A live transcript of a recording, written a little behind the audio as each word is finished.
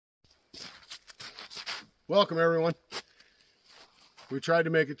Welcome everyone. We tried to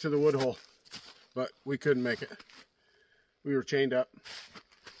make it to the wood hole, but we couldn't make it. We were chained up.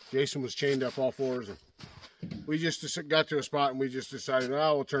 Jason was chained up all fours, and we just got to a spot and we just decided,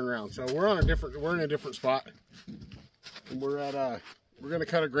 oh, we'll turn around. So we're in a different spot. And we're gonna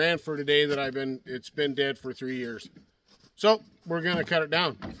cut a grand for today that it's been dead for 3 years. So we're gonna cut it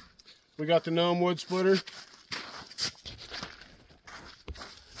down. We got the gnome wood splitter.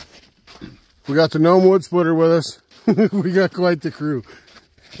 We got the gnome wood splitter with us. We got quite the crew.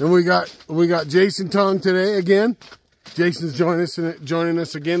 And we got Jason Tongue today again. Jason's joining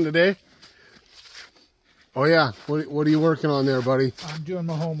us again today. Oh yeah, what are you working on there, buddy? I'm doing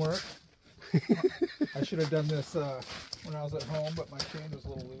my homework. I should have done this when I was at home, but my chain was a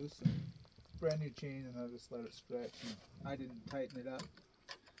little loose. And brand new chain, and I just let it stretch. And I didn't tighten it up.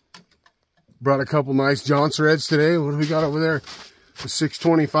 Brought a couple nice Johnson Reds today. What do we got over there? A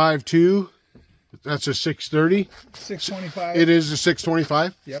 625 too. That's a 630. 625. It is a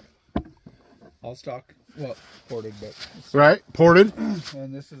 625. Yep. All stock. Well, ported, but right, ported.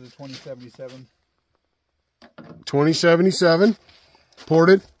 And this is a 2077. 2077,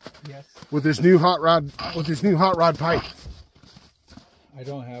 ported. Yes. With this new hot rod pipe. I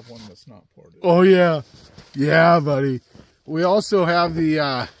don't have one that's not ported. Oh yeah, yeah, buddy. We also have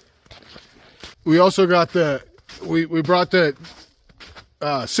the. We also got the. We brought the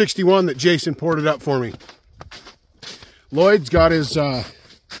 61 that Jason ported up for me. Lloyd's got his.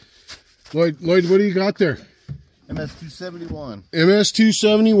 Lloyd, what do you got there? MS-271.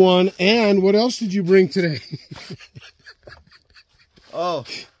 MS-271, and what else did you bring today? Oh,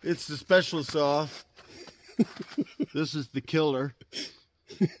 it's the special saw. This is the killer.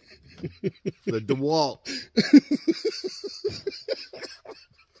 The DeWalt.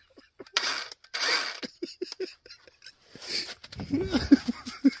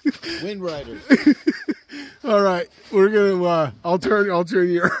 Wind Riders. All right, we're gonna. I'll turn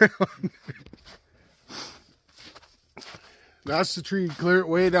you around. That's the tree. Clear it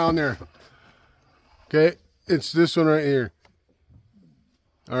way down there. Okay, it's this one right here.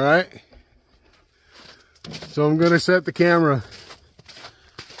 All right. So I'm gonna set the camera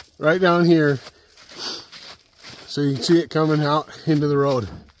right down here, so you can see it coming out into the road.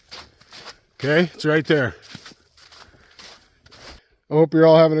 Okay, it's right there. I hope you're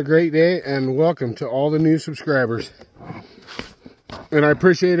all having a great day, and welcome to all the new subscribers. And I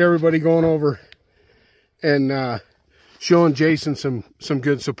appreciate everybody going over and showing Jason some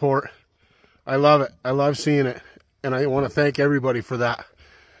good support. I love it. I love seeing it, and I want to thank everybody for that.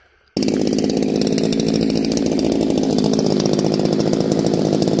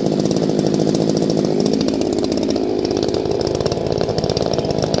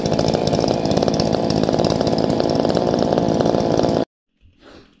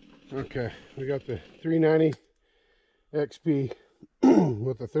 Okay, we got the 390 XP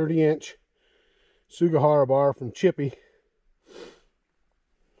with a 30-inch Sugihara bar from Chippy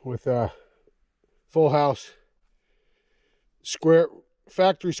with a full house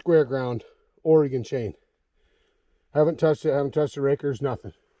factory square ground Oregon chain. Haven't touched it, haven't touched the rakers,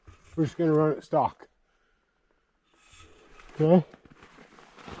 nothing. We're just gonna run it stock. Okay.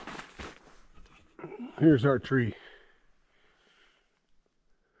 Here's our tree.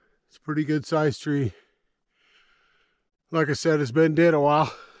 It's a pretty good sized tree. Like I said, it's been dead a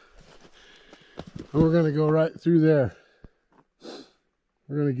while. And we're gonna go right through there.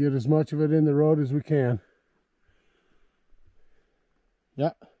 We're gonna get as much of it in the road as we can.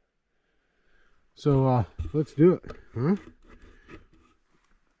 Yeah. So let's do it, huh?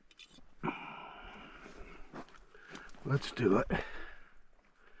 Let's do it.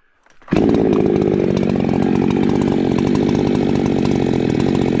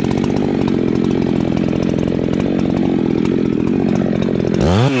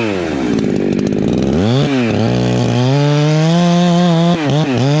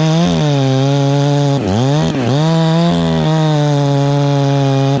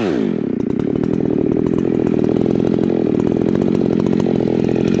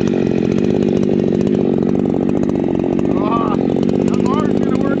 That bar's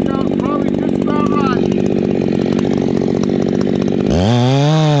gonna work out probably just about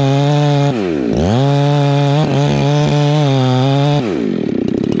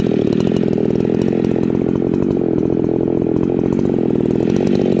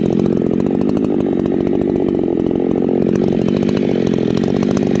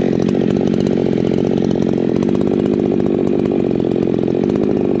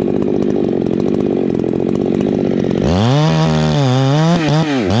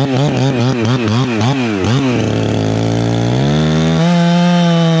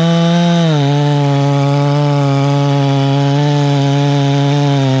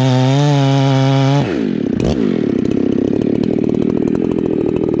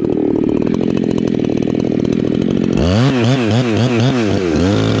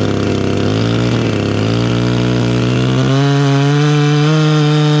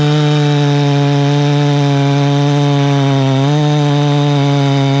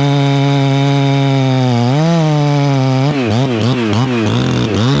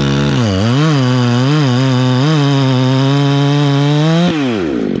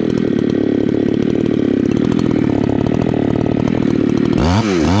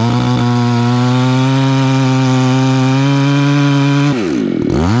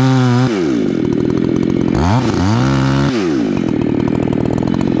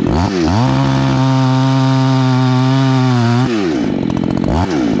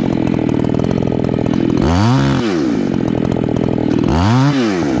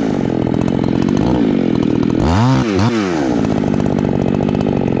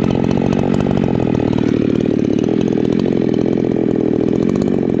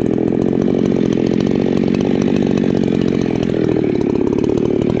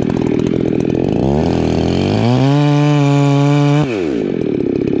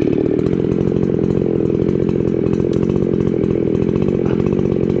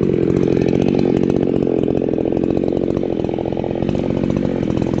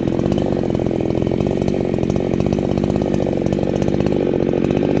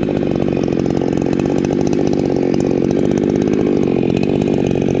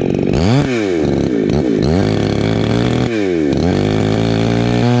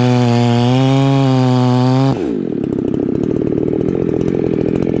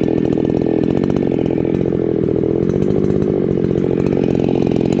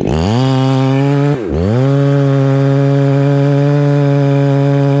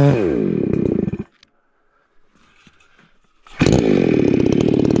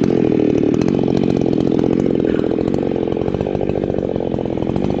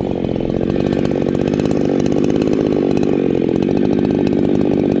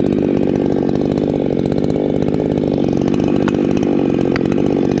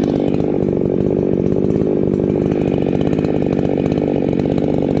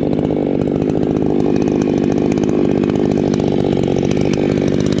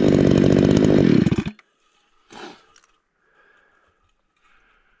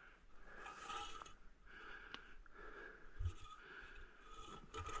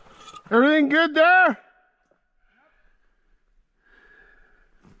good there?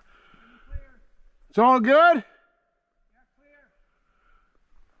 It's all good?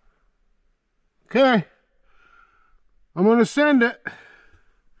 Okay. I'm gonna send it.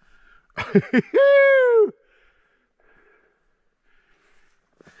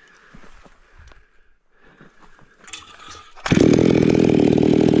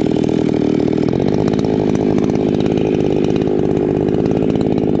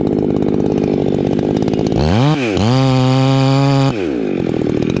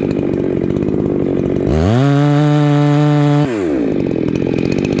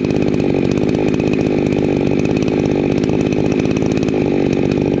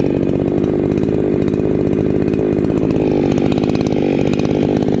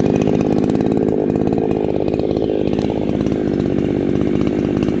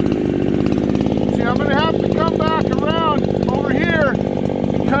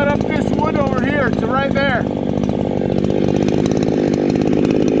 Right there.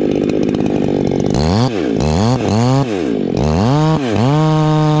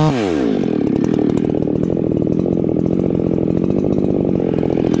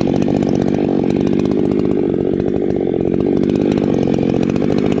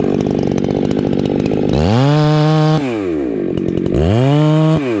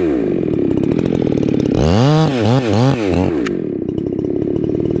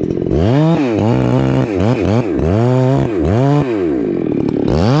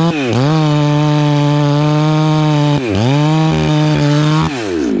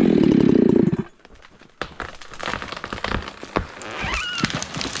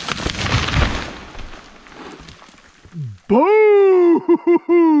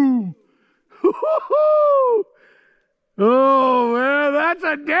 Boom! Oh, man, that's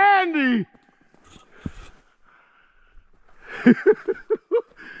a dandy!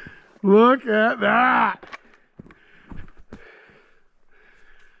 Look at that!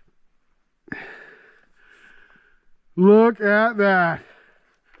 Look at that!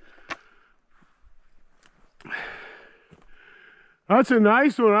 That's a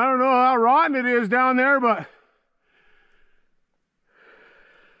nice one. I don't know how rotten it is down there, but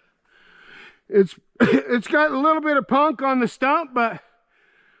it's got a little bit of punk on the stump, but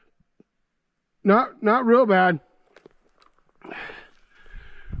not real bad.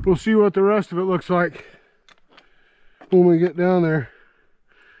 We'll see what the rest of it looks like when we get down there.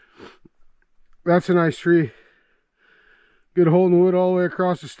 That's a nice tree. Good holding wood all the way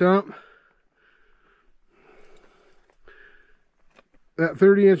across the stump. That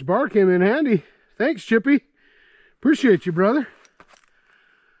 30-inch bar came in handy. Thanks, Chippy. Appreciate you, brother.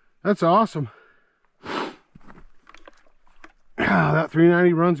 That's awesome. That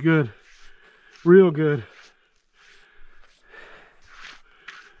 390 runs good. Real good.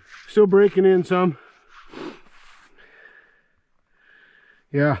 Still breaking in some.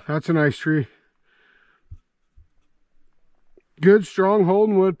 Yeah, that's a nice tree. Good, strong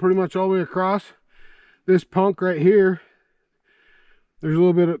holding wood pretty much all the way across. This punk right here, there's a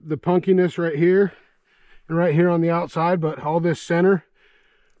little bit of the punkiness right here and right here on the outside, but all this center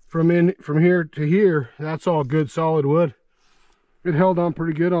from here to here, that's all good solid wood. It held on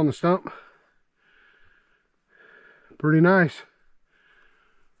pretty good on the stump. Pretty nice.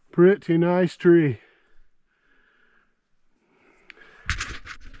 Pretty nice tree.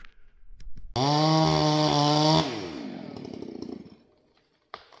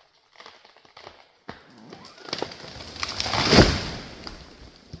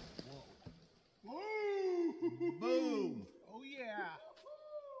 Boom! Oh yeah.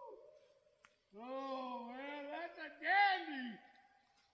 Oh.